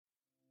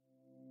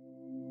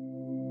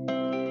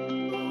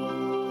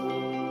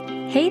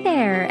Hey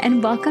there,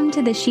 and welcome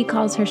to the She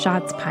Calls Her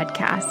Shots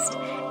podcast.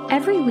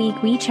 Every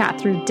week, we chat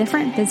through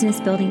different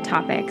business building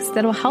topics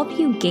that will help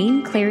you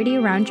gain clarity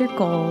around your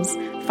goals,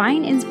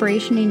 find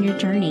inspiration in your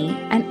journey,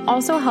 and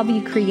also help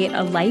you create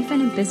a life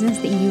and a business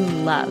that you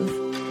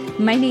love.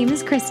 My name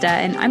is Krista,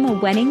 and I'm a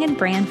wedding and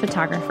brand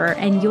photographer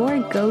and your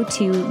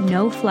go-to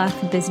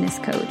no-fluff business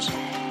coach.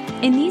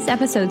 In these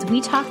episodes, we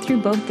talk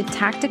through both the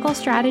tactical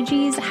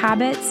strategies,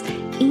 habits,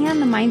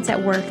 and the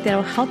mindset work that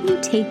will help you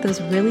take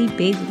those really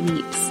big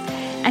leaps.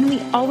 And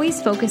we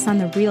always focus on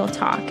the real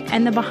talk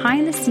and the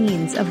behind the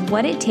scenes of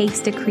what it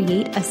takes to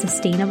create a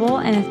sustainable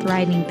and a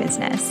thriving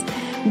business.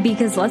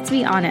 Because let's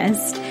be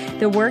honest,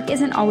 the work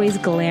isn't always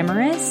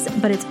glamorous,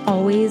 but it's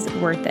always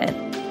worth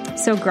it.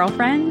 So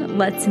girlfriend,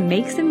 let's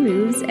make some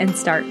moves and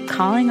start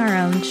calling our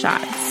own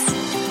shots.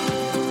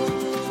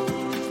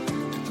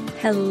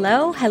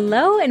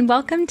 Hello, and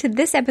welcome to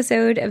this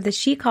episode of the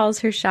She Calls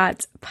Her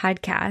Shots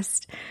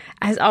podcast.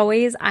 As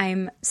always,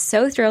 I'm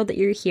so thrilled that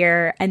you're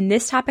here, and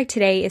this topic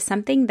today is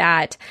something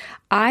that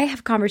I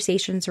have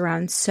conversations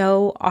around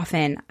so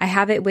often. I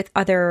have it with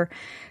other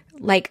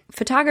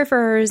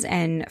photographers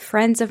and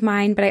friends of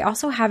mine, but I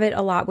also have it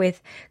a lot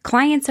with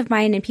clients of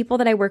mine and people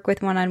that I work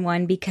with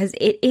one-on-one because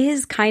it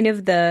is kind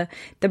of the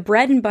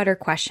bread and butter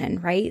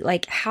question, right?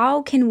 Like,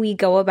 how can we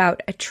go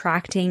about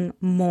attracting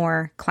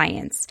more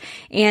clients?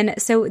 And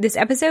so this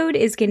episode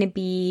is going to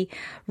be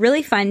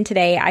really fun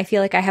today. I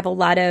feel like I have a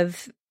lot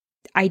of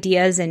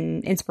ideas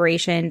and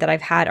inspiration that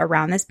I've had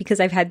around this because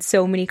I've had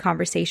so many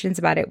conversations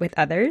about it with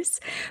others.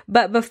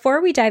 But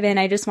before we dive in,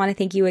 I just want to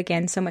thank you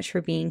again so much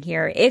for being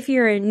here. If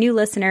you're a new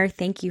listener,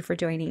 thank you for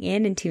joining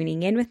in and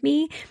tuning in with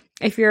me.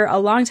 If you're a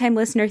longtime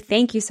listener,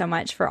 thank you so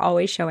much for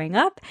always showing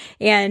up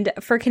and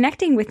for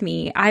connecting with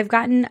me. I've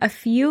gotten a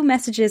few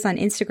messages on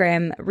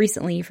Instagram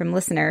recently from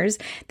listeners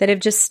that have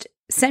just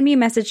send me a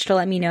message to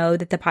let me know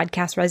that the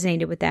podcast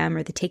resonated with them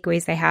or the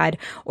takeaways they had,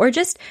 or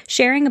just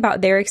sharing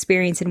about their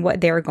experience and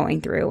what they were going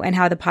through and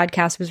how the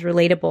podcast was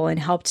relatable and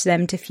helped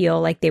them to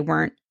feel like they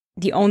weren't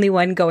the only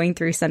one going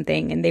through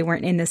something and they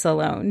weren't in this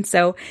alone.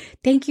 So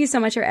thank you so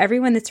much for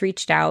everyone that's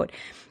reached out.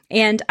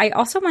 And I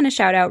also want to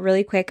shout out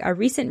really quick a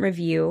recent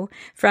review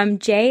from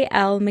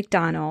J.L.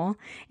 McDonnell,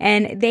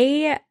 and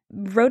they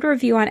wrote a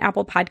review on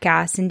Apple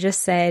Podcasts and just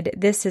said,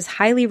 "This is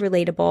highly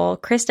relatable.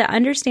 Krista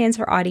understands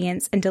her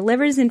audience and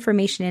delivers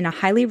information in a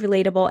highly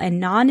relatable and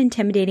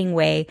non-intimidating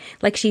way,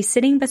 like she's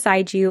sitting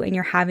beside you and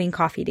you're having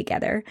coffee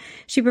together.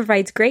 She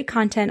provides great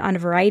content on a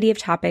variety of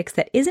topics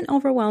that isn't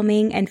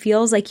overwhelming and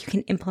feels like you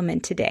can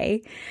implement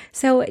today."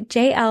 So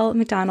J.L.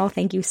 McDonnell,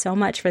 thank you so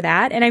much for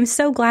that. And I'm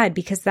so glad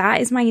because that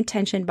is my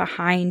intention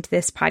behind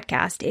this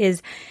podcast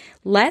is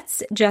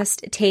let's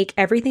just take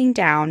everything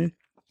down.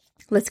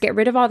 Let's get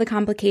rid of all the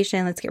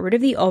complication. Let's get rid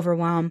of the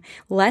overwhelm.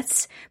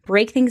 Let's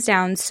break things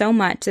down so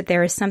much that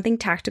there is something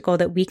tactical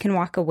that we can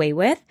walk away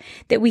with,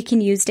 that we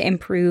can use to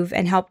improve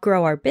and help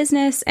grow our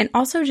business and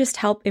also just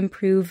help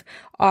improve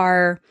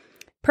our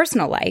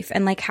personal life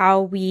and like how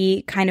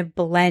we kind of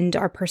blend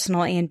our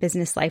personal and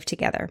business life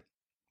together.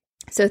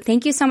 So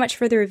thank you so much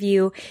for the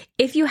review.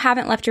 If you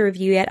haven't left a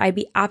review yet, I'd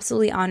be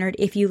absolutely honored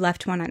if you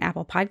left one on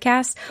Apple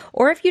Podcasts,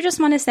 or if you just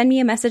want to send me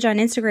a message on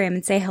Instagram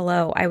and say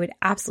hello, I would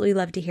absolutely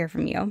love to hear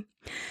from you.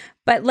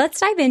 But let's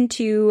dive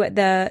into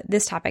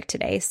this topic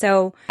today.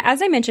 So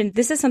as I mentioned,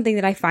 this is something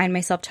that I find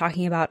myself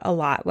talking about a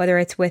lot, whether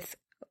it's with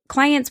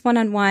clients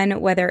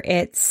one-on-one, whether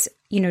it's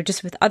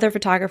just with other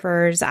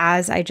photographers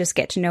as I just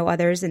get to know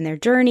others in their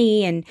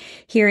journey and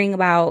hearing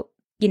about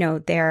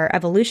their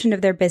evolution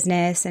of their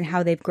business and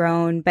how they've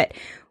grown. But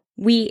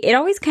it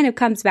always kind of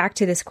comes back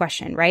to this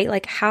question, right?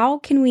 Like, how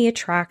can we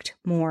attract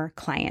more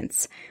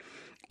clients?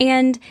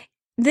 And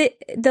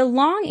the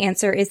long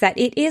answer is that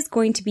it is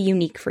going to be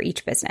unique for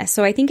each business.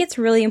 So I think it's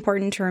really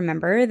important to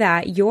remember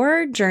that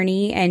your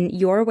journey and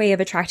your way of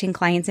attracting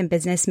clients in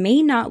business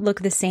may not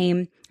look the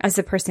same as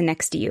the person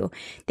next to you.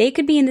 They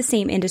could be in the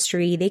same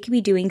industry, they could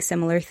be doing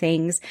similar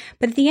things,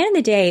 but at the end of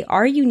the day,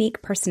 our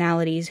unique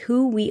personalities,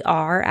 who we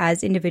are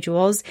as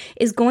individuals,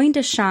 is going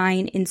to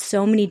shine in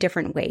so many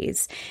different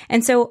ways.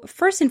 And so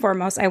first and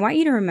foremost, I want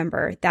you to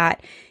remember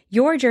that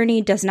your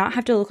journey does not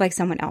have to look like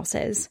someone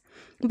else's.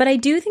 But I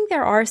do think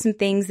there are some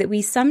things that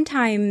we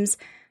sometimes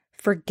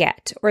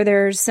forget, or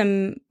there's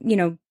some,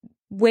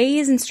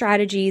 ways and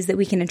strategies that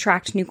we can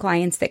attract new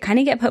clients that kind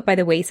of get put by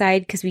the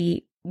wayside because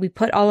we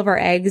put all of our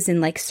eggs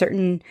in like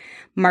certain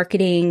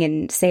marketing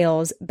and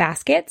sales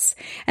baskets.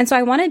 And so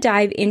I want to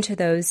dive into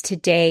those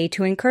today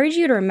to encourage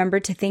you to remember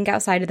to think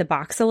outside of the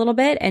box a little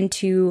bit and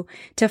to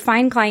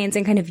find clients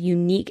in kind of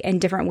unique and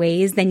different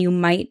ways than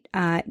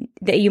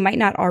that you might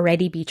not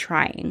already be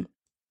trying.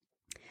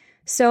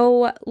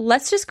 So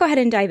let's just go ahead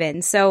and dive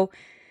in. So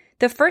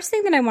the first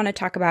thing that I want to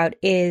talk about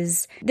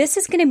is this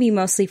is going to be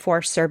mostly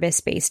for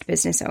service-based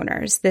business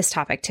owners, this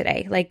topic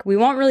today. Like, we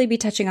won't really be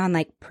touching on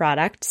like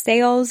product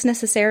sales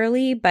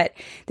necessarily, but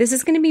this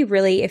is going to be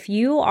really if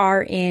you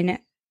are in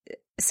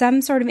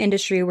some sort of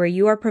industry where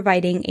you are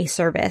providing a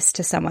service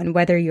to someone,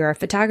 whether you're a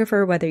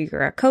photographer, whether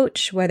you're a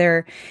coach,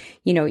 whether,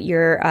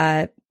 you're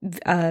a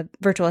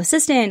virtual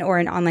assistant or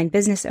an online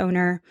business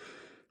owner,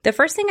 the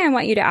first thing I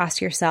want you to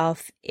ask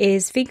yourself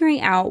is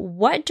figuring out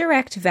what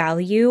direct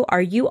value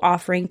are you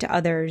offering to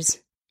others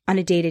on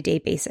a day-to-day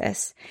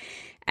basis.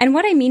 And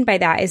what I mean by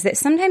that is that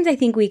sometimes I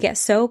think we get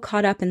so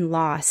caught up and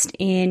lost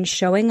in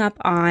showing up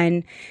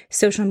on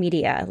social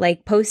media,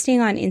 like posting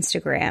on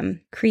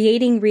Instagram,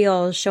 creating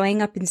reels,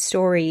 showing up in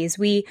stories.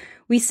 We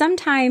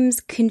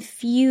sometimes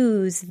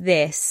confuse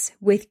this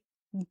with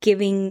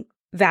giving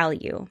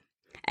value.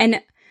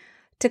 And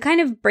to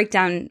kind of break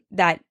down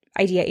that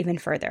idea even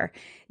further,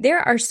 there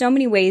are so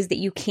many ways that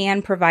you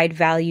can provide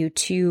value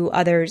to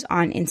others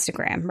on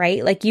Instagram,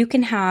 right? Like you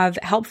can have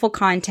helpful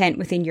content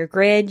within your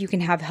grid, you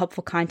can have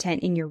helpful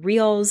content in your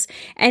reels,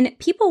 and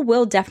people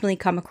will definitely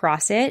come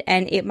across it,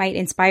 and it might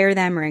inspire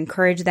them or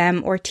encourage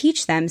them or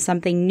teach them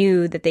something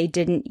new that they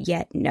didn't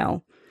yet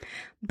know.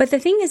 But the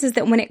thing is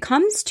that when it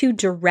comes to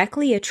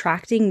directly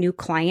attracting new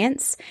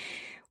clients,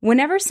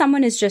 whenever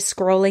someone is just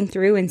scrolling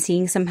through and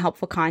seeing some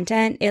helpful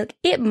content,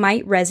 it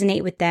might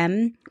resonate with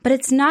them, but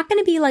it's not going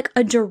to be like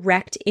a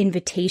direct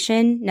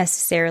invitation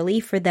necessarily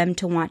for them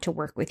to want to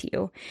work with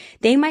you.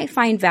 They might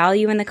find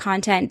value in the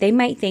content. They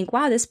might think,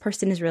 wow, this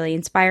person is really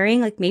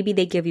inspiring. Like maybe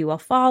they give you a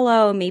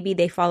follow, maybe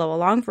they follow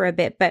along for a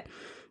bit. But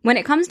when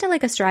it comes to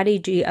like a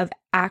strategy of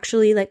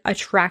actually like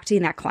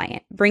attracting that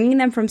client, bringing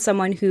them from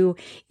someone who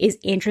is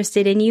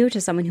interested in you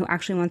to someone who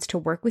actually wants to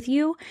work with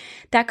you,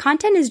 that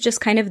content is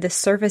just kind of the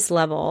surface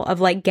level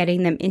of like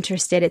getting them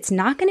interested. It's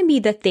not going to be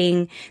the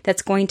thing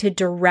that's going to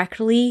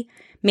directly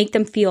make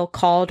them feel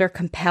called or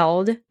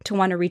compelled to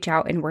want to reach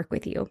out and work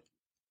with you.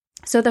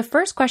 So the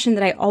first question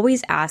that I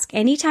always ask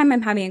anytime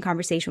I'm having a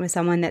conversation with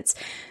someone that's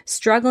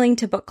struggling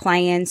to book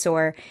clients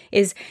or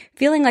is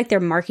feeling like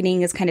their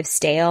marketing is kind of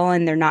stale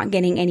and they're not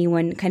getting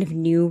anyone kind of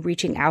new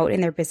reaching out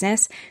in their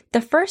business,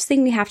 the first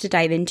thing we have to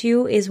dive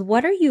into is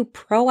what are you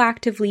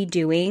proactively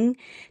doing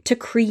to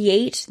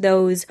create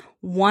those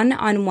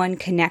one-on-one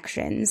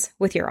connections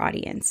with your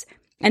audience?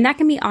 And that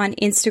can be on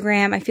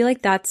Instagram. I feel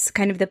like that's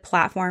kind of the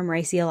platform where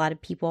I see a lot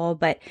of people.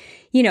 But,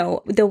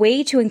 the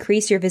way to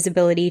increase your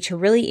visibility, to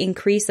really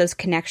increase those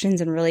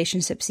connections and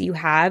relationships you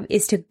have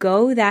is to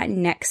go that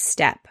next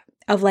step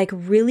of like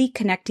really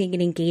connecting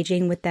and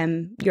engaging with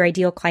them, your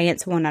ideal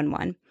clients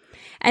one-on-one.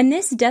 And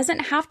this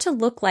doesn't have to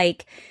look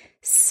like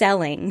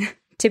selling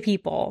to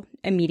people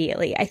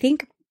immediately. I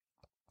think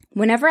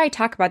whenever I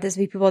talk about this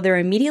with people, they're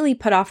immediately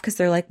put off because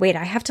they're like, wait,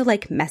 I have to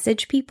like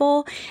message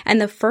people.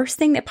 And the first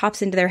thing that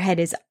pops into their head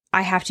is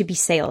I have to be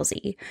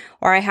salesy,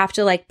 or I have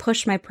to like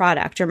push my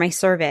product or my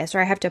service, or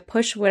I have to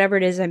push whatever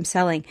it is I'm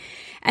selling.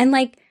 And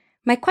like,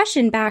 my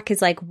question back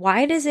is like,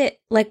 why does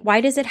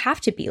it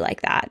have to be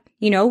like that?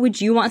 Would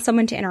you want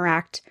someone to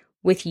interact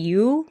with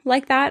you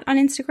like that on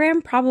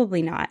Instagram?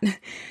 Probably not.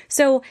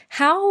 So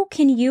how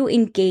can you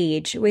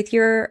engage with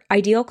your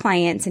ideal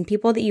clients and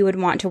people that you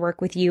would want to work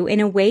with you in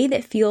a way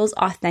that feels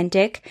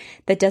authentic,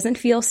 that doesn't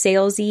feel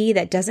salesy,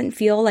 that doesn't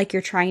feel like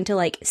you're trying to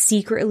like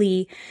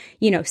secretly,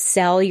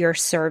 sell your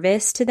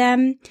service to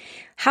them?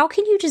 How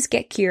can you just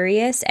get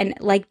curious and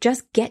like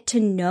just get to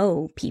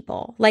know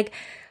people? Like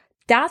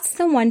that's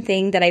the one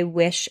thing that I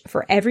wish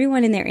for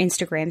everyone in their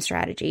Instagram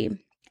strategy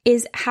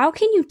is how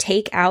can you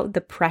take out the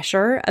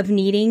pressure of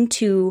needing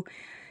to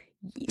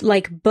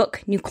like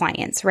book new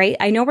clients, right?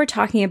 I know we're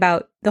talking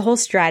about the whole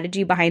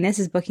strategy behind this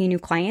is booking new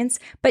clients,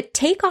 but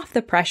take off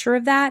the pressure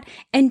of that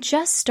and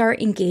just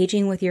start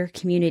engaging with your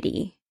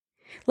community.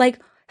 Like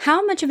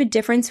how much of a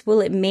difference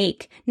will it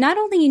make, not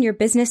only in your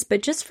business,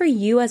 but just for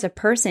you as a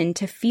person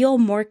to feel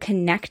more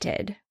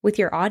connected with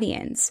your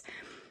audience?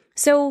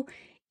 So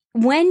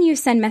when you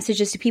send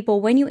messages to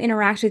people, when you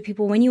interact with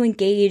people, when you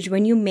engage,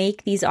 when you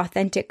make these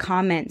authentic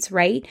comments,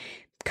 right?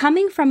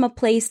 Coming from a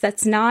place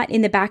that's not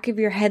in the back of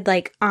your head,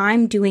 like,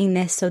 I'm doing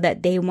this so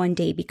that they one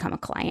day become a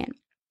client.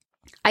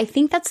 I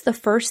think that's the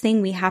first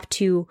thing we have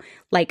to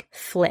like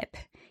flip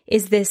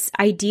is this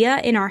idea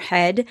in our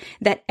head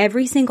that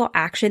every single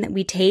action that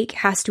we take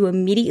has to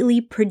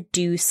immediately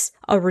produce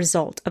a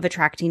result of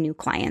attracting new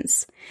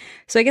clients.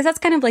 So I guess that's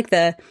kind of like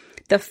the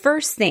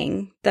first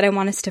thing that I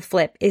want us to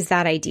flip is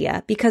that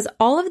idea, because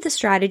all of the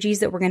strategies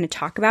that we're going to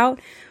talk about,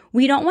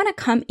 we don't want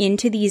to come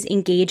into these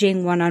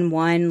engaging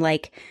one-on-one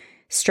like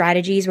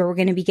strategies where we're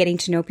going to be getting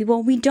to know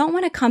people. We don't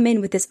want to come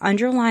in with this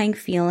underlying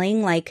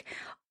feeling like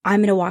I'm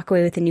going to walk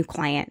away with a new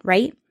client,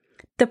 right?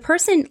 The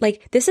person,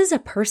 like this is a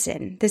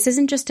person. This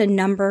isn't just a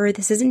number.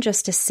 This isn't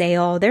just a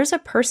sale. There's a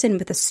person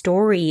with a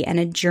story and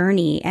a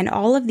journey and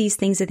all of these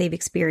things that they've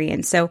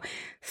experienced. So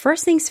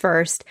first things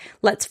first,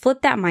 let's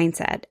flip that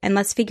mindset and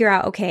let's figure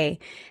out, okay,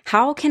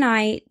 how can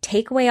I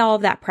take away all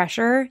of that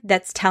pressure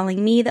that's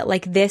telling me that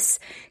like this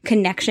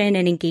connection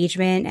and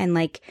engagement and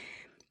like,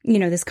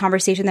 this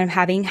conversation that I'm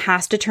having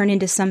has to turn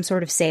into some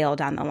sort of sale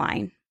down the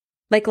line.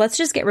 Like, let's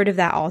just get rid of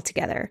that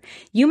altogether.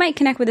 You might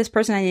connect with this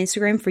person on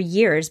Instagram for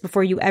years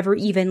before you ever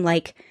even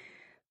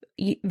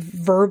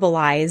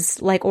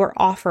verbalize like or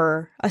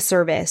offer a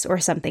service or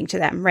something to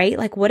them, right?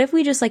 Like what if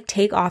we just like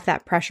take off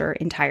that pressure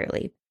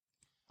entirely?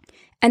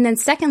 And then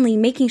secondly,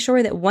 making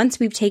sure that once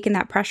we've taken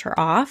that pressure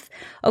off,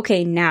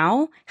 okay,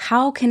 now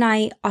how can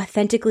I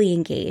authentically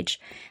engage?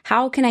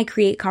 How can I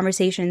create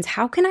conversations?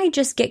 How can I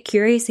just get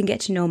curious and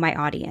get to know my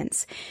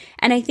audience?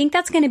 And I think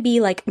that's going to be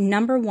like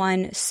number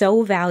one,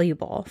 so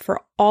valuable for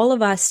all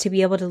of us to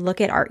be able to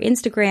look at our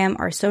Instagram,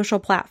 our social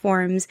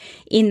platforms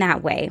in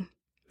that way.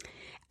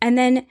 And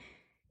then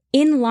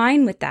in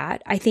line with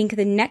that, I think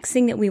the next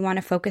thing that we want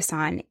to focus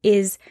on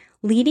is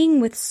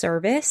leading with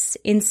service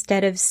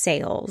instead of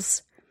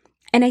sales.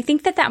 And I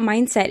think that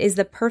mindset is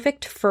the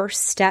perfect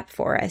first step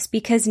for us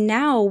because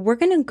now we're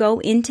going to go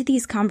into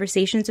these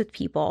conversations with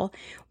people.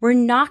 We're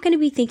not going to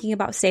be thinking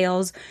about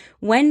sales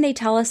when they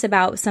tell us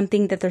about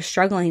something that they're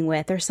struggling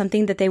with or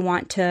something that they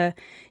want to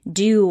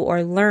do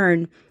or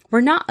learn.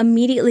 We're not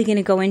immediately going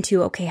to go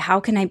into, okay, how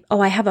can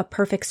I have a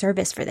perfect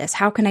service for this.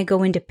 How can I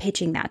go into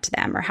pitching that to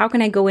them? Or how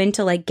can I go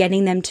into like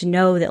getting them to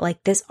know that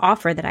like this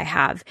offer that I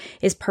have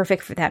is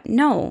perfect for them?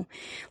 No,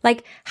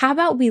 like how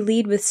about we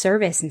lead with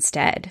service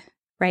instead?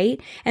 Right?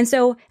 And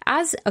so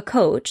as a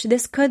coach,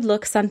 this could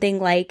look something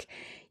like,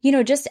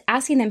 just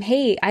asking them,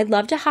 hey, I'd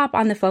love to hop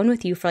on the phone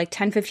with you for like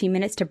 10, 15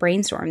 minutes to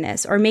brainstorm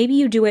this. Or maybe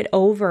you do it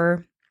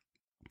over,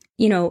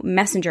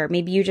 Messenger.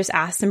 Maybe you just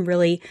ask some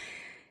really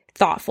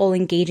thoughtful,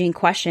 engaging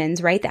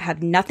questions, right? That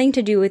have nothing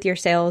to do with your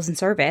sales and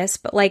service,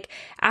 but like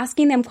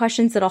asking them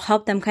questions that'll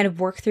help them kind of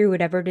work through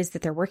whatever it is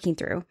that they're working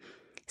through.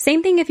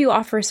 Same thing if you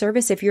offer a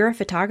service, if you're a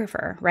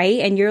photographer,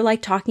 right? And you're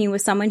like talking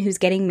with someone who's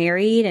getting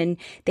married and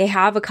they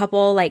have a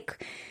couple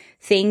like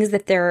things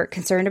that they're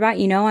concerned about.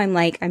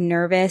 I'm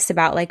nervous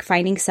about like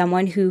finding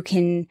someone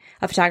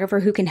a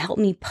photographer who can help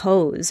me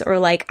pose, or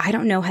like, I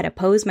don't know how to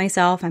pose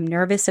myself. I'm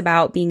nervous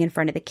about being in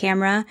front of the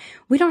camera.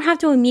 We don't have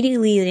to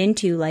immediately lead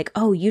into like,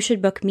 oh, you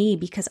should book me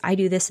because I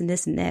do this and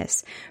this and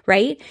this,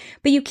 right?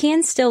 But you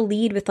can still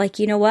lead with like,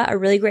 a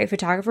really great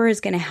photographer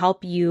is going to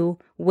help you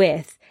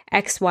with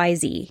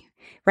XYZ.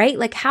 Right?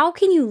 Like how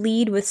can you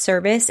lead with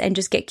service and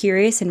just get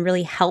curious and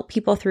really help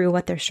people through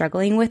what they're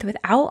struggling with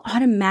without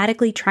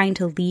automatically trying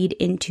to lead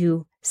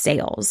into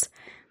sales?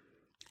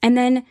 And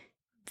then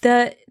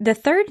the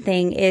third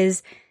thing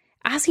is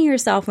asking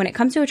yourself when it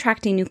comes to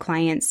attracting new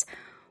clients,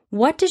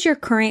 what does your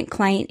current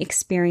client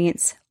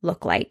experience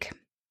look like?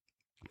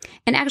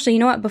 And actually, you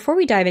know what? Before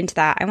we dive into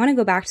that, I want to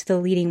go back to the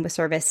leading with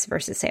service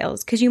versus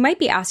sales, because you might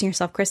be asking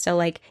yourself, Krista,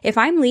 like, if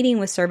I'm leading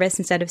with service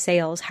instead of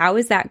sales, how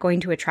is that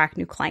going to attract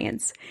new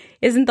clients?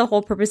 Isn't the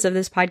whole purpose of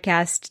this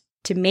podcast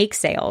to make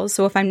sales?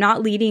 So if I'm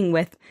not leading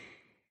with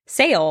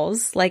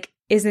sales, like,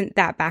 isn't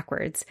that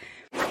backwards?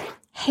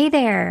 Hey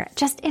there,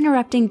 just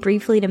interrupting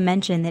briefly to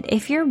mention that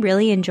if you're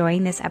really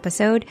enjoying this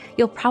episode,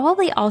 you'll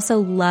probably also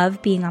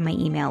love being on my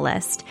email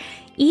list.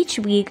 Each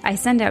week, I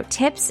send out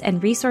tips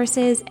and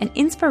resources and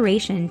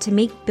inspiration to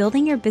make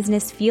building your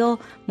business feel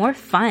more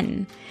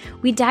fun.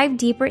 We dive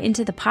deeper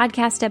into the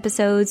podcast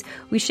episodes,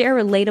 we share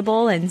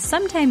relatable and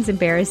sometimes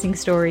embarrassing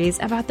stories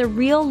about the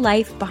real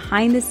life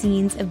behind the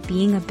scenes of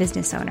being a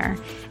business owner.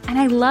 And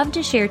I love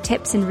to share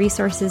tips and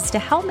resources to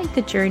help make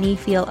the journey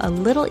feel a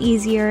little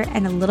easier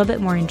and a little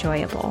bit more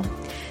enjoyable.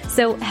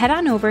 So head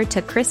on over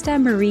to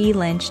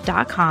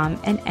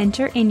KristaMarieLynch.com and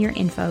enter in your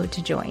info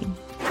to join.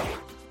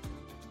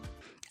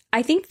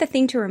 I think the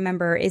thing to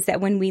remember is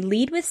that when we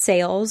lead with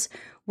sales,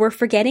 we're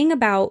forgetting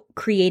about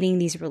creating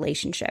these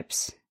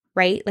relationships,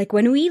 right? Like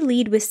when we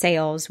lead with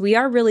sales, we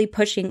are really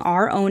pushing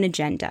our own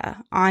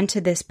agenda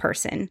onto this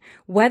person,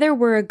 whether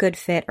we're a good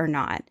fit or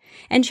not.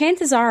 And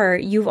chances are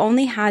you've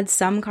only had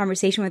some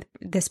conversation with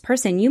this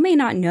person. You may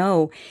not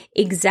know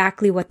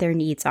exactly what their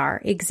needs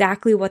are,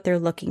 exactly what they're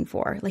looking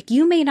for. Like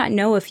you may not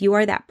know if you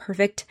are that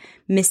perfect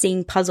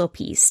missing puzzle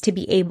piece to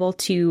be able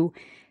to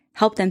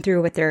help them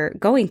through what they're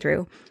going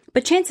through.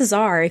 But chances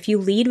are, if you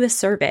lead with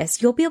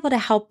service, you'll be able to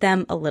help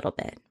them a little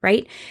bit,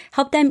 right?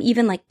 Help them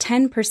even like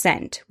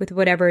 10% with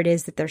whatever it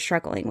is that they're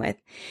struggling with.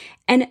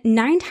 And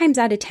 9 times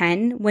out of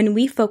 10, when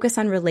we focus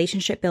on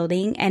relationship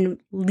building and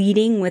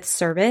leading with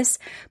service,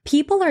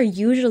 people are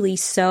usually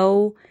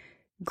so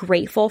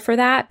grateful for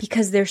that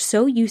because they're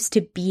so used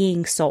to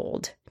being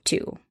sold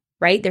to,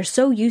 right? They're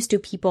so used to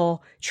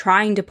people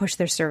trying to push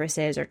their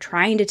services or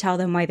trying to tell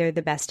them why they're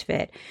the best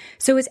fit.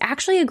 So it's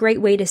actually a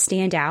great way to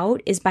stand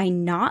out is by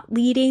not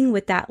leading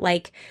with that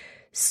like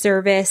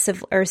service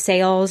of or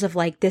sales of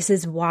like, this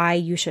is why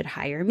you should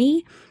hire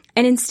me.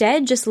 And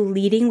instead just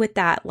leading with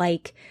that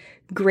like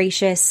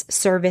gracious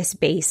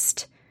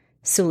service-based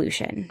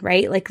solution,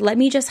 right? Like, let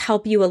me just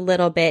help you a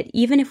little bit.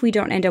 Even if we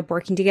don't end up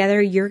working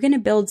together, you're going to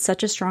build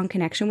such a strong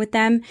connection with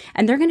them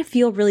and they're going to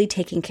feel really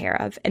taken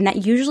care of. And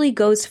that usually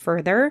goes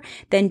further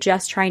than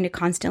just trying to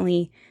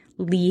constantly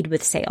lead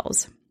with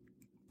sales.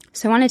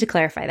 So I wanted to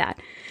clarify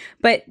that.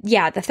 But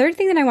yeah, the third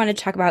thing that I want to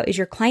talk about is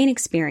your client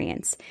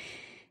experience.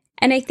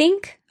 And I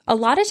think a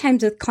lot of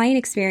times with client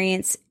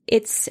experience,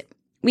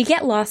 we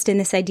get lost in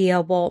this idea,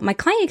 well, my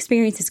client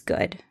experience is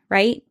good,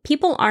 right?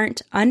 People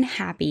aren't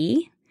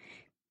unhappy,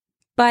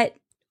 but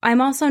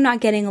I'm also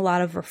not getting a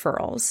lot of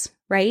referrals,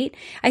 right?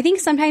 I think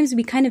sometimes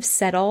we kind of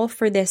settle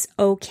for this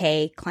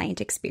okay client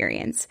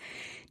experience.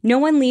 No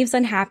one leaves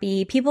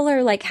unhappy. People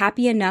are like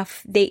happy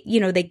enough. They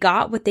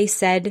got what they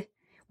said.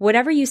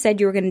 Whatever you said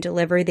you were going to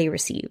deliver, they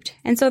received.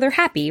 And so they're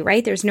happy,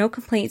 right? There's no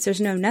complaints.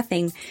 There's no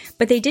nothing,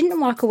 but they didn't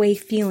walk away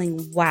feeling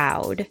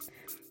wowed.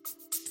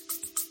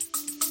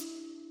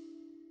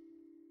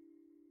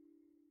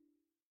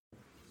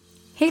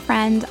 Hey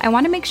friend, I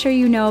want to make sure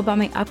you know about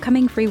my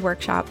upcoming free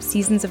workshop,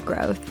 Seasons of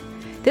Growth.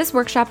 This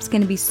workshop is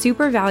going to be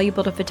super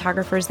valuable to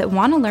photographers that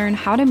want to learn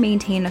how to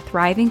maintain a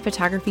thriving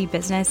photography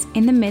business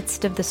in the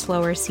midst of the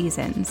slower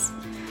seasons.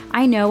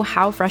 I know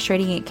how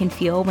frustrating it can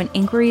feel when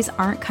inquiries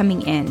aren't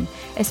coming in,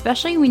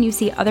 especially when you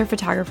see other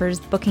photographers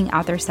booking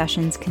out their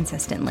sessions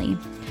consistently.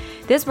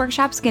 This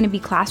workshop is going to be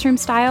classroom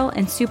style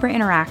and super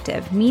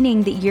interactive,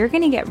 meaning that you're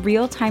going to get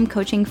real-time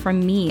coaching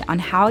from me on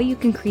how you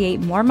can create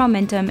more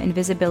momentum and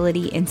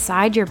visibility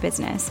inside your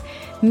business,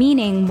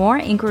 meaning more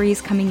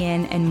inquiries coming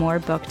in and more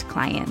booked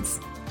clients.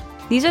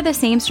 These are the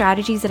same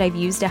strategies that I've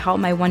used to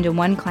help my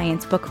one-to-one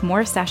clients book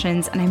more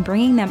sessions, and I'm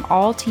bringing them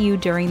all to you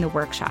during the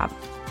workshop.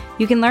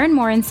 You can learn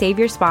more and save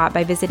your spot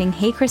by visiting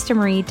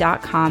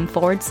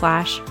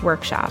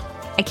heykristamarie.com/workshop.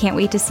 I can't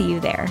wait to see you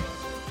there.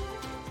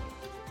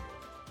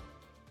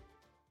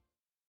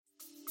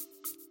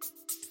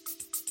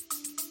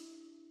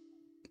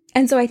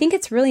 And so I think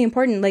it's really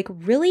important, like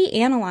really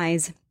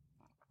analyze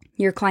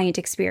your client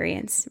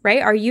experience,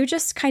 right? Are you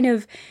just kind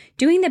of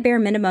doing the bare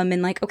minimum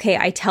and like, okay,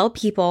 I tell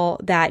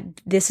people that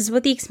this is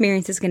what the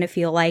experience is going to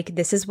feel like.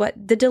 This is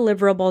what the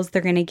deliverables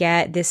they're going to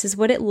get. This is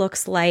what it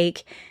looks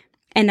like.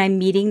 And I'm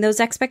meeting those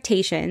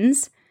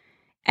expectations.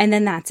 And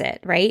then that's it,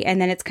 right?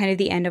 And then it's kind of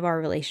the end of our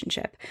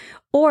relationship.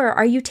 Or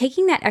are you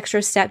taking that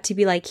extra step to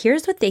be like,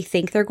 here's what they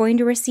think they're going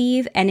to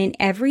receive. And in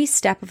every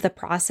step of the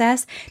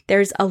process,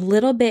 there's a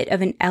little bit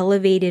of an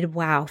elevated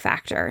wow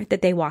factor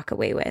that they walk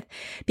away with.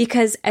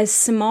 Because as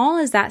small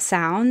as that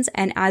sounds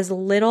and as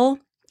little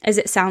as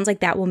it sounds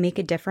like that will make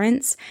a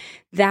difference,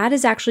 that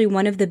is actually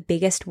one of the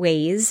biggest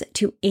ways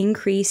to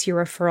increase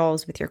your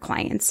referrals with your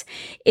clients,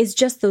 is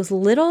just those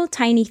little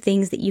tiny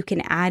things that you can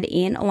add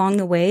in along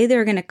the way that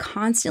are going to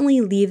constantly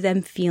leave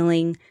them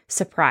feeling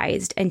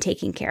surprised and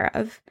taken care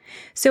of.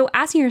 So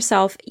asking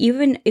yourself,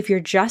 even if you're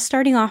just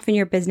starting off in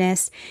your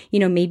business,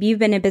 maybe you've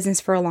been in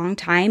business for a long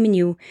time and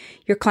your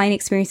client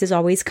experience has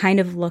always kind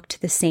of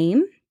looked the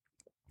same,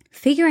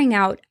 figuring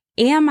out,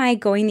 am I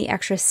going the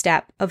extra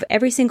step of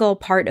every single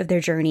part of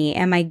their journey?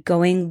 Am I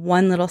going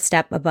one little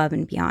step above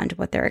and beyond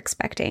what they're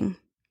expecting?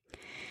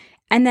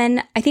 And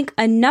then I think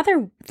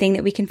another thing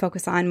that we can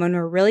focus on when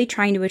we're really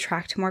trying to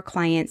attract more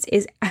clients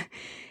is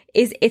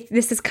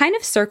this is kind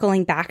of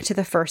circling back to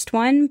the first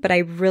one, but I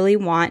really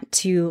want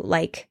to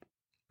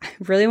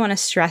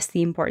stress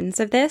the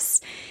importance of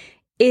this,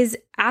 is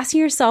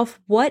asking yourself,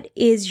 what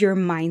is your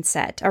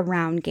mindset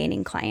around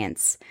gaining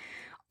clients?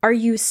 Are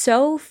you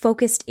so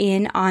focused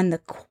in on the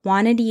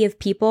quantity of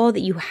people that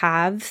you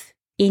have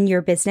in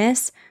your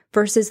business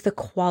versus the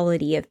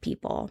quality of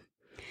people?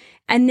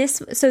 And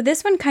this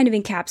one kind of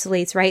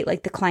encapsulates, right?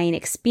 Like the client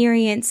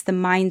experience, the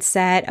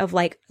mindset of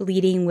like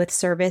leading with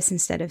service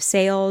instead of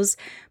sales.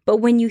 But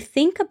when you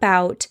think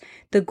about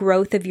the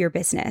growth of your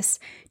business,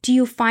 do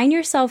you find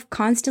yourself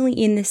constantly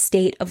in this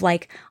state of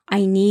like,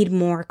 I need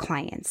more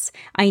clients.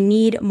 I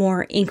need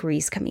more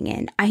inquiries coming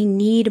in. I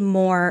need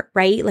more,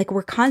 right? Like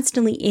we're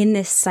constantly in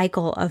this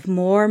cycle of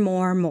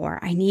more.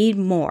 I need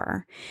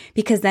more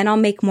because then I'll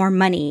make more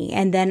money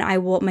and then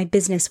my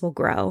business will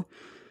grow.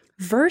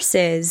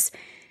 Versus,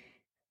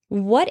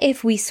 what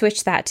if we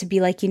switch that to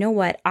be like, you know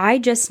what? I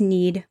just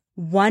need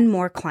one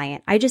more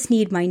client. I just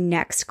need my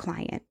next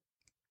client.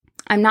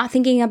 I'm not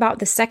thinking about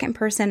the second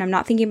person. I'm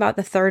not thinking about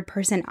the third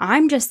person.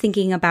 I'm just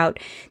thinking about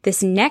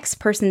this next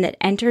person that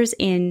enters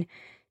in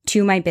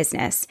to my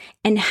business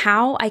and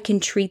how I can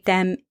treat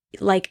them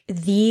like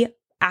the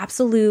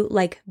absolute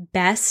like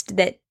best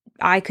that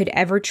I could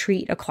ever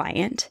treat a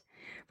client.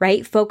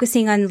 Right?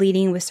 Focusing on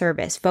leading with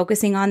service,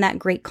 focusing on that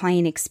great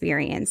client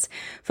experience,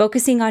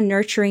 focusing on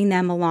nurturing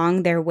them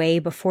along their way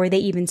before they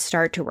even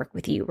start to work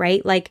with you,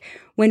 right? Like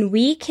when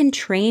we can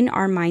train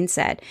our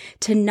mindset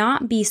to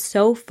not be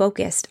so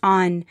focused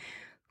on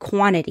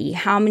quantity,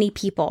 how many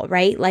people,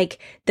 right? Like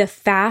the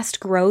fast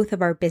growth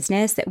of our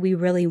business that we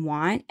really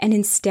want, and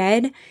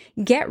instead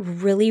get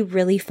really,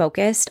 really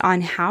focused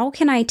on how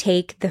can I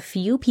take the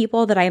few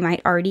people that I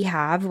might already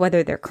have,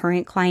 whether they're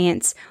current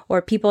clients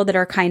or people that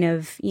are kind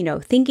of,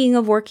 thinking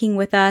of working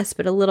with us,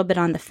 but a little bit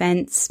on the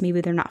fence.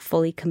 Maybe they're not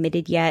fully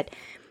committed yet.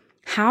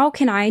 How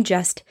can I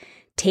just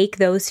take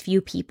those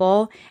few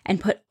people and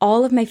put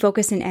all of my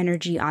focus and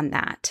energy on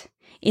that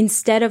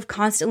instead of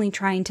constantly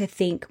trying to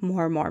think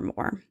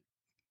more?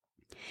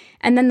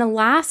 And then the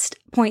last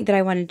point that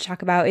I wanted to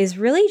talk about is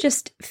really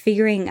just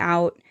figuring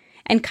out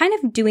and kind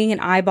of doing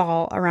an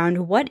eyeball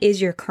around what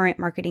is your current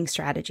marketing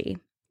strategy.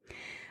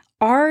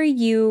 Are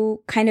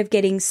you kind of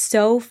getting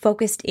so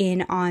focused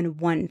in on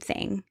one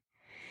thing?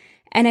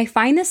 And I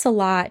find this a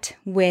lot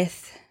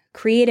with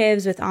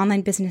creatives, with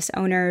online business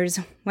owners,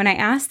 when I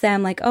ask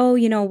them like, oh,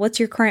 what's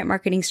your current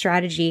marketing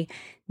strategy?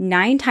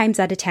 9 times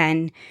out of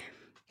 10,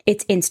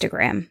 it's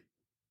Instagram.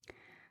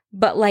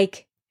 But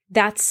like,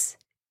 that's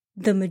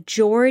the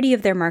majority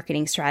of their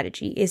marketing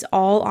strategy is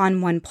all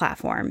on one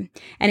platform.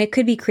 And it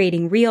could be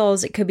creating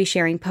reels, it could be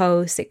sharing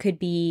posts, it could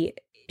be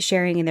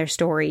sharing in their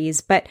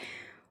stories. But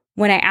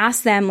when I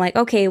ask them like,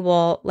 okay,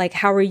 well, like,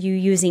 how are you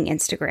using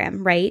Instagram,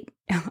 right?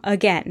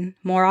 Again,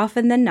 more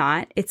often than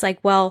not, it's like,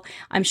 well,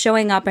 I'm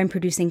showing up, I'm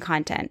producing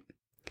content.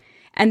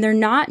 And they're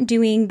not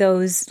doing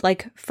those,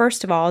 like,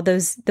 first of all,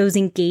 those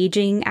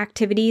engaging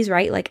activities,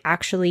 right? Like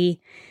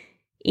actually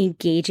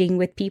engaging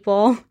with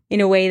people in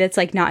a way that's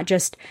like not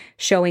just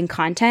showing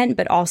content,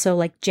 but also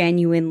like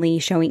genuinely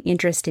showing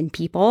interest in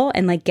people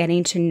and like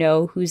getting to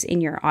know who's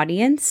in your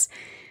audience.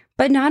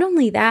 But not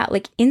only that,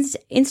 like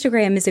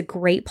Instagram is a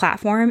great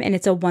platform and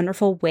it's a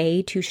wonderful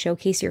way to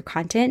showcase your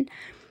content,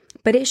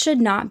 but it should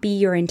not be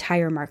your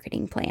entire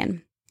marketing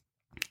plan.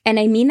 And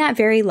I mean that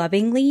very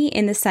lovingly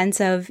in the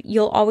sense of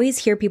you'll always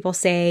hear people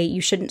say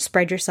you shouldn't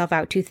spread yourself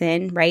out too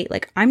thin, right?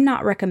 Like I'm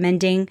not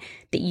recommending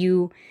that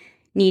you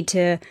need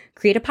to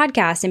create a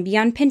podcast and be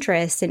on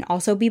Pinterest and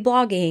also be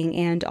blogging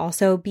and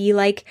also be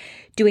like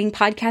doing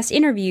podcast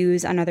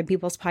interviews on other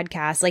people's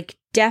podcasts. Like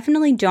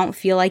definitely don't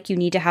feel like you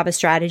need to have a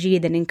strategy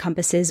that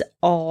encompasses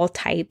all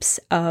types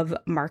of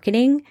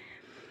marketing,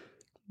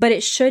 but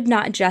it should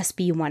not just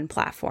be one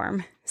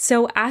platform.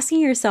 So asking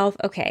yourself,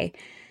 okay,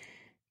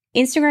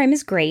 Instagram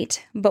is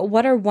great, but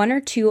what are 1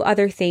 or 2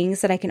 other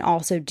things that I can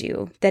also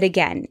do that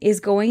again is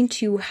going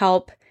to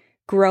help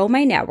grow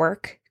my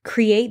network,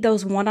 create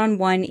those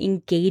one-on-one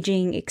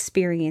engaging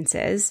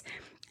experiences,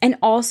 and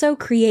also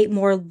create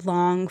more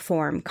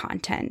long-form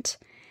content.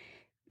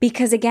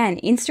 Because again,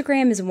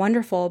 Instagram is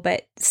wonderful,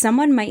 but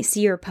someone might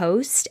see your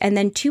post and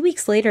then 2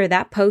 weeks later,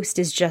 that post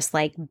is just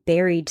like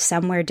buried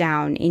somewhere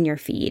down in your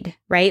feed,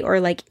 right? Or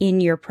like in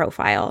your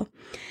profile.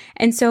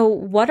 And so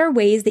what are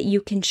ways that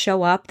you can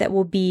show up that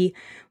will be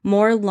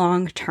more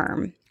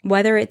long-term?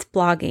 Whether it's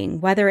blogging,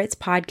 whether it's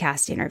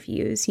podcast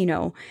interviews,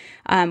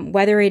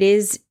 whether it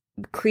is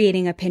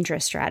creating a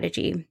Pinterest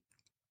strategy,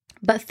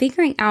 but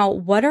figuring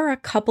out what are a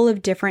couple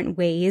of different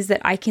ways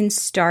that I can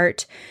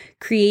start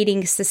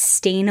creating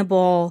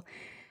sustainable,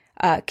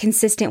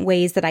 consistent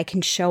ways that I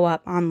can show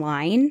up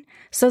online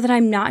so that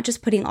I'm not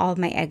just putting all of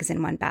my eggs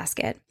in one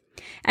basket.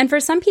 And for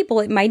some people,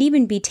 it might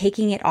even be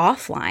taking it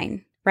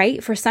offline,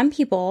 right? For some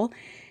people,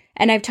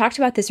 and I've talked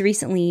about this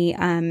recently,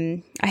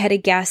 I had a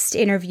guest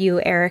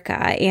interview, Erica,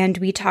 and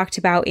we talked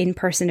about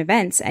in-person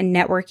events and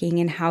networking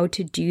and how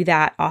to do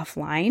that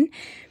offline.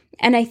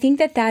 And I think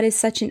that that is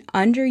such an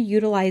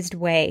underutilized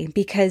way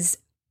because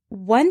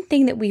one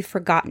thing that we've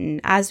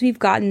forgotten as we've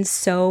gotten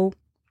so,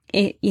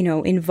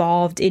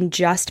 involved in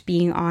just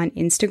being on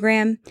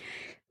Instagram,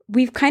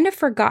 we've kind of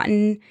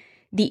forgotten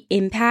the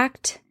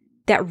impact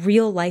that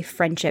real life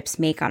friendships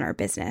make on our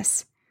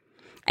business.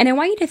 And I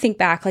want you to think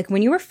back, like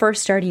when you were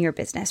first starting your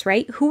business,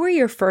 right? Who were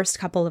your first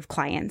couple of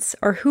clients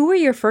or who were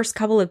your first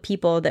couple of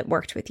people that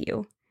worked with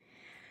you?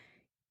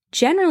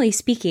 Generally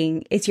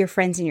speaking, it's your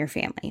friends and your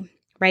family.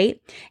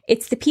 Right?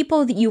 It's the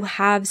people that you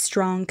have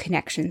strong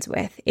connections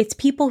with. It's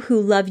people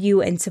who love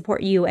you and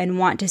support you and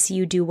want to see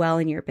you do well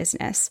in your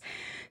business.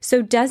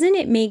 So doesn't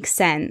it make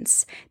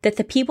sense that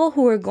the people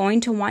who are going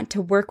to want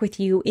to work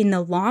with you in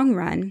the long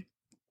run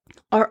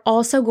are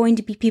also going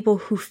to be people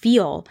who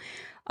feel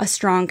a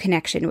strong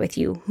connection with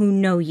you, who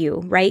know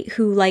you, right?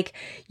 Who like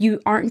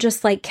you aren't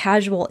just like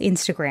casual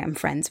Instagram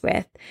friends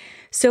with.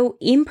 So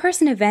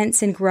in-person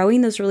events and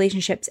growing those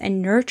relationships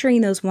and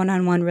nurturing those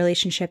one-on-one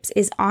relationships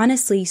is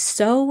honestly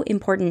so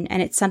important.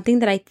 And it's something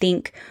that I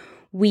think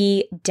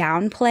we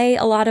downplay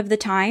a lot of the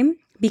time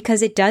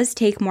because it does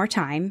take more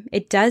time.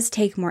 It does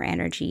take more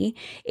energy.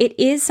 It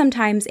is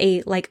sometimes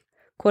a like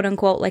quote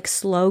unquote, like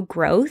slow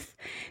growth.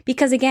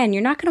 Because again,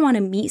 you're not going to want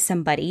to meet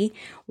somebody,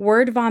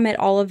 word vomit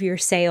all of your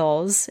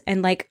sales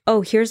and like, oh,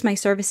 here's my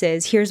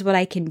services. Here's what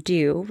I can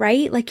do,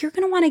 right? Like you're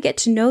going to want to get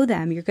to know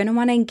them. You're going to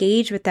want to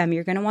engage with them.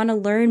 You're going to want to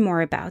learn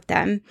more about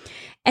them.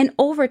 And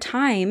over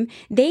time,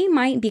 they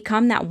might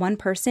become that one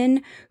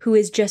person who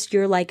is just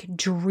your like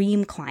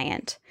dream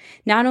client.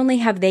 Not only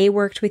have they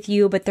worked with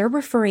you, but they're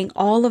referring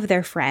all of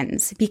their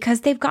friends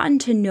because they've gotten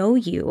to know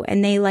you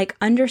and they like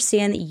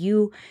understand that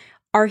you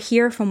are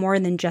here for more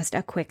than just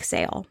a quick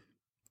sale.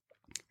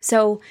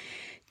 So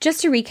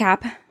just to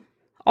recap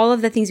all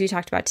of the things we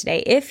talked about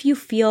today, if you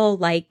feel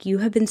like you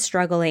have been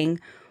struggling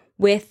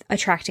with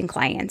attracting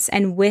clients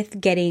and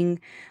with getting,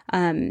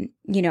 kind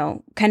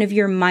of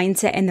your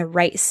mindset in the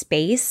right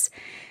space,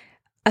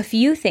 a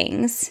few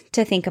things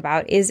to think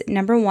about is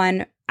number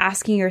one,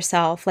 asking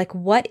yourself, like,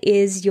 what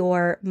is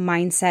your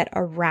mindset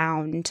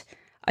around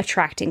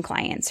attracting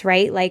clients,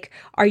 right? Like,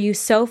 are you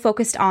so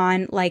focused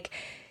on like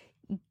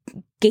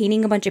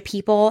gaining a bunch of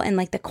people and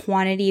like the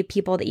quantity of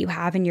people that you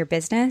have in your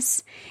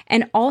business?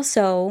 And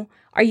also,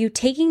 are you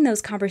taking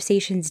those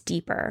conversations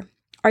deeper?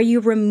 Are you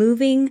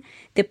removing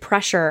the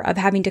pressure of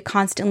having to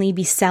constantly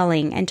be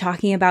selling and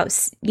talking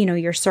about,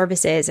 your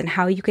services and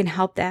how you can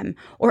help them?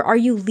 Or are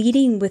you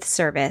leading with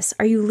service?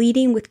 Are you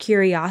leading with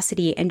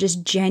curiosity and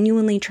just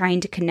genuinely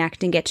trying to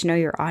connect and get to know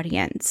your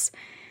audience?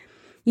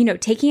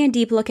 Taking a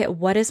deep look at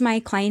what does my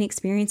client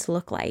experience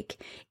look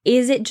like?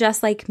 Is it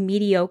just like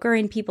mediocre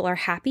and people are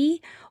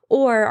happy?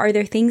 Or are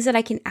there things that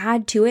I can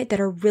add to it that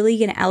are really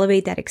going to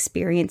elevate that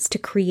experience to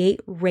create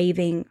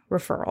raving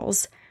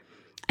referrals?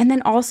 And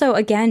then also,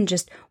 again,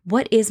 just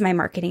what is my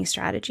marketing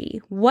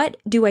strategy? What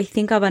do I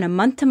think of on a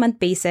month-to-month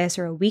basis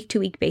or a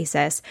week-to-week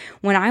basis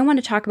when I want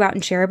to talk about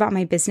and share about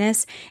my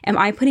business? Am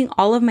I putting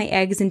all of my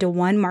eggs into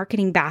one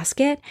marketing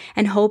basket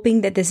and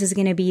hoping that this is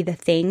going to be the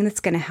thing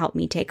that's going to help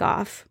me take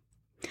off?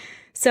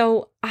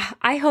 So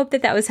I hope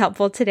that was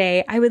helpful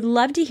today. I would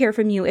love to hear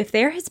from you. If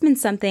there has been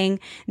something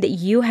that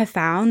you have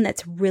found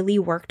that's really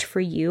worked for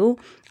you,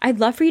 I'd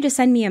love for you to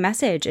send me a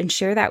message and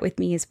share that with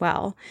me as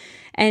well.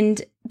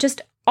 And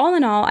just all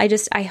in all,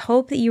 I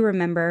hope that you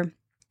remember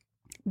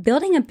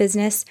building a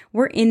business,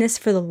 we're in this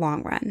for the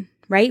long run,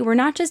 right? We're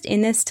not just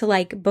in this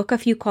to book a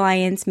few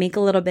clients, make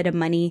a little bit of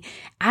money.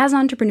 As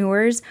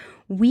entrepreneurs,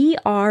 we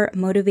are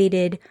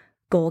motivated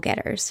goal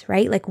getters,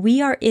 right?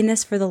 We are in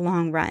this for the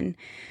long run.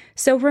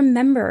 So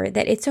remember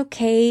that it's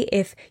okay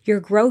if your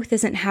growth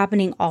isn't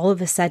happening all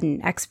of a sudden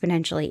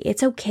exponentially.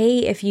 It's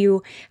okay if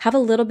you have a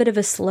little bit of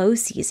a slow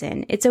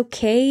season. It's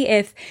okay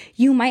if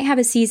you might have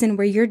a season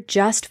where you're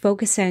just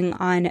focusing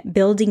on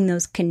building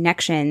those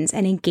connections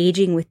and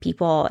engaging with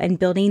people and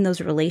building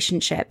those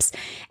relationships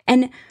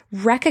and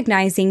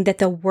recognizing that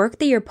the work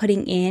that you're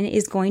putting in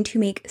is going to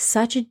make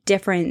such a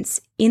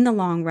difference in the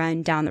long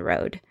run down the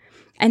road.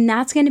 And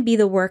that's going to be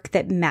the work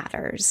that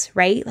matters,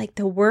 right?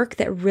 The work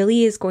that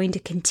really is going to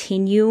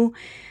continue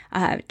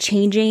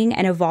changing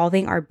and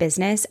evolving our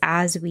business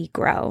as we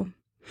grow.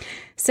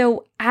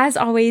 So as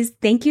always,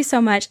 thank you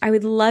so much. I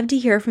would love to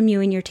hear from you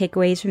and your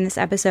takeaways from this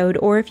episode,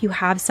 or if you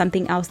have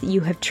something else that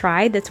you have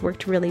tried that's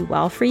worked really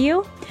well for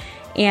you.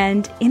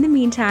 And in the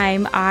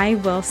meantime, I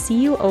will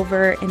see you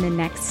over in the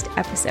next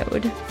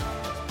episode.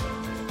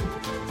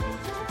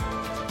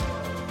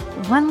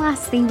 One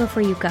last thing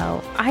before you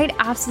go, I'd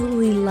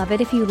absolutely love it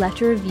if you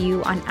left a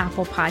review on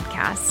Apple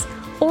Podcasts.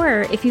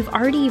 Or if you've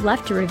already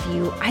left a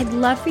review, I'd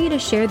love for you to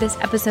share this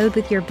episode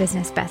with your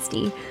business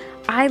bestie.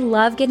 I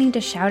love getting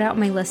to shout out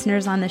my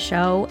listeners on the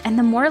show, and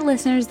the more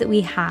listeners that we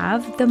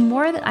have, the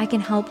more that I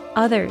can help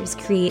others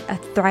create a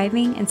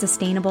thriving and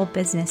sustainable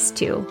business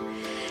too.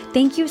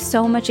 Thank you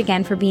so much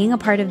again for being a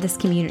part of this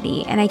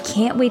community, and I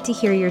can't wait to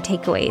hear your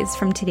takeaways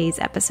from today's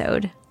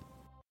episode.